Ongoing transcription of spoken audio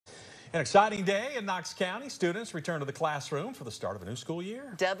An exciting day in Knox County. Students return to the classroom for the start of a new school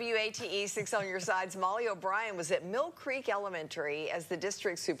year. WATE 6 on your side's Molly O'Brien was at Mill Creek Elementary as the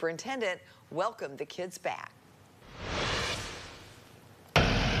district superintendent welcomed the kids back.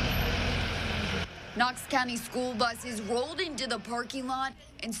 Knox County school buses rolled into the parking lot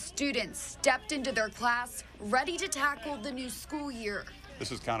and students stepped into their class ready to tackle the new school year.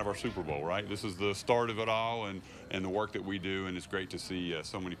 This is kind of our Super Bowl, right? This is the start of it all and the work that we do, and it's great to see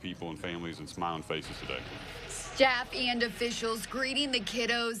so many people and families and smiling faces today. Staff and officials greeting the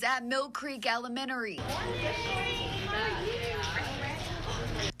kiddos at Mill Creek Elementary.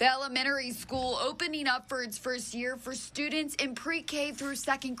 The elementary school opening up for its first year for students in pre-K through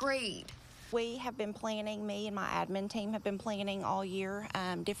second grade. We have been planning, me and my admin team have been planning all year,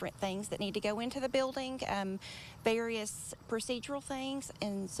 different things that need to go into the building, various procedural things,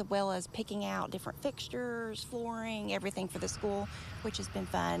 and as well as picking out different fixtures, flooring, everything for the school, which has been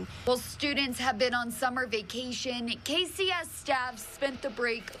fun. While students have been on summer vacation, KCS staff spent the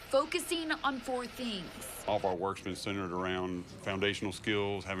break focusing on 4 things. All of our work's been centered around foundational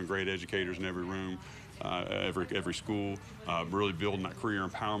skills, having great educators in every room, every school, really building that career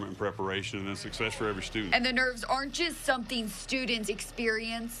empowerment and preparation and success for every student. And the nerves aren't just something students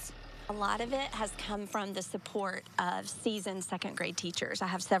experience. A lot of it has come from the support of seasoned second grade teachers. I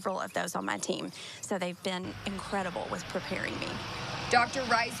have several of those on my team, so they've been incredible with preparing me. Dr.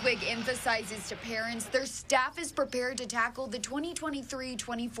 Reiswig emphasizes to parents their staff is prepared to tackle the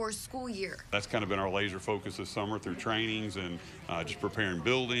 2023-24 school year. That's kind of been our laser focus this summer through trainings and just preparing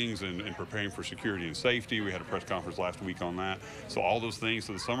buildings and preparing for security and safety. We had a press conference last week on that. So all those things,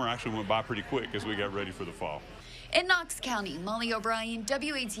 so the summer actually went by pretty quick as we got ready for the fall. In Knox County, Molly O'Brien,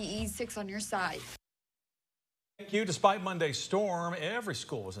 WATE 6 on your side. Thank you. Despite Monday's storm, every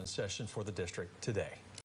school was in session for the district today.